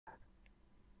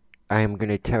I'm going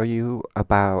to tell you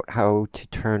about how to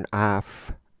turn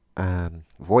off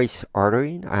voice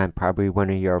ordering on probably one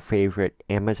of your favorite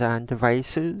Amazon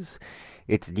devices.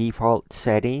 Its default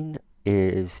setting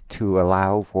is to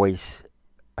allow voice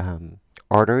um,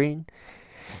 ordering.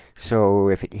 So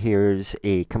if it hears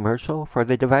a commercial for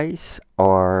the device,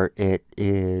 or it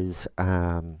is,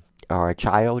 or a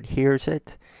child hears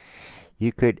it,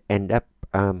 you could end up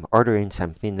ordering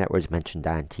something that was mentioned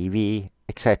on TV,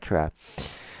 etc.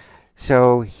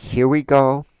 So here we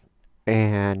go,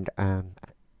 and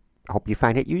hope you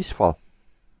find it useful.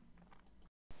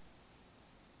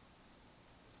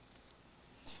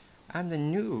 On the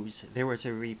news, there was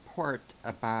a report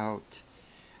about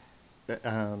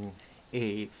um,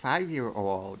 a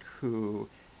 5-year-old who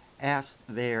asked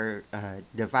their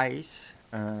device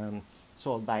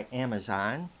sold by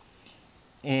Amazon,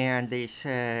 and they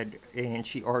said, and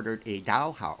she ordered a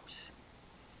dollhouse.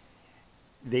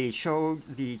 They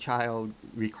showed the child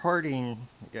recording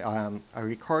a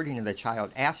recording of the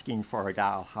child asking for a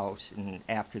dollhouse, and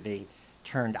after they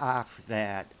turned off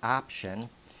that option,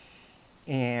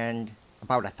 and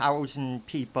about 1,000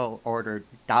 people ordered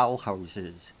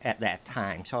dollhouses at that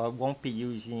time. So I won't be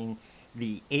using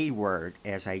the A word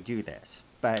as I do this,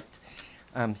 but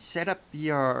set up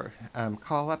your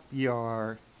call up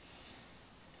your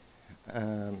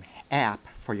app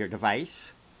for your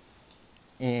device,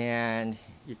 and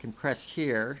you can press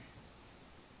here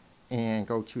and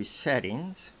go to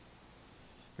settings,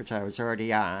 which I was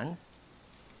already on.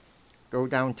 Go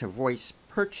down to voice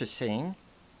purchasing,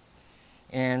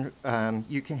 and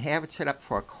you can have it set up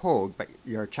for a code, but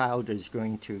your child is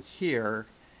going to hear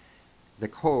the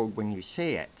code when you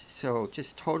say it. So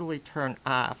just totally turn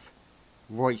off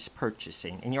voice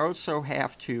purchasing. And you also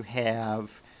have to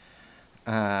have,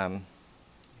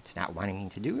 it's not wanting me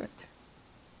to do it.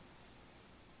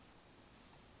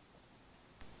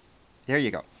 There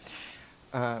you go.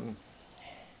 And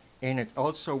it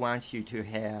also wants you to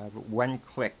have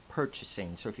one-click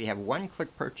purchasing. So if you have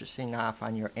one-click purchasing off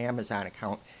on your Amazon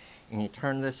account and you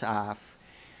turn this off,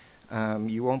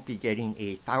 you won't be getting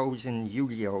 1,000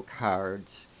 Yu-Gi-Oh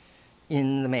cards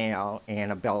in the mail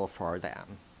and a bill for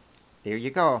them. There you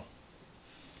go.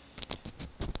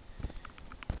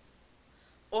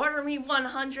 Order me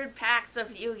 100 packs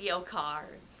of Yu-Gi-Oh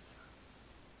cards.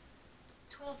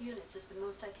 12 units is the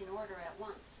most I can order at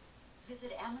once.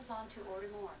 Visit Amazon to order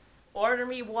more. Order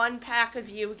me 1 pack of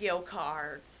Yu-Gi-Oh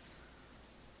cards.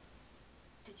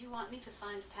 Did you want me to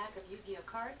find a pack of Yu-Gi-Oh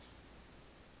cards?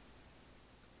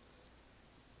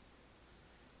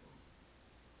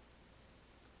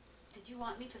 Did you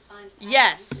want me to find a pack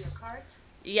Yes. of Yu-Gi-Oh cards?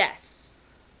 Yes.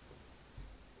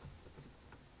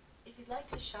 If you'd like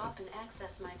to shop and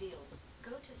access my deals,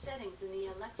 go to settings in the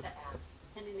Alexa app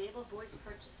and enable voice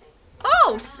purchasing.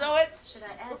 Oh, so it's... Should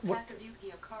I add a pack of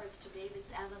Yu-Gi-Oh cards to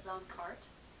David's Amazon cart?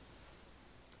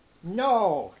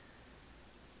 No.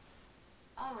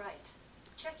 All right.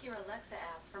 Check your Alexa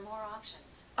app for more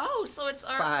options. Oh, so it's...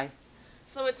 Bye.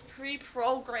 So it's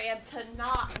pre-programmed to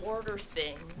not order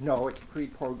things. No, it's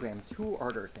pre-programmed to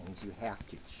order things. You have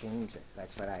to change it.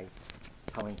 That's what I'm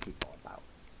telling people.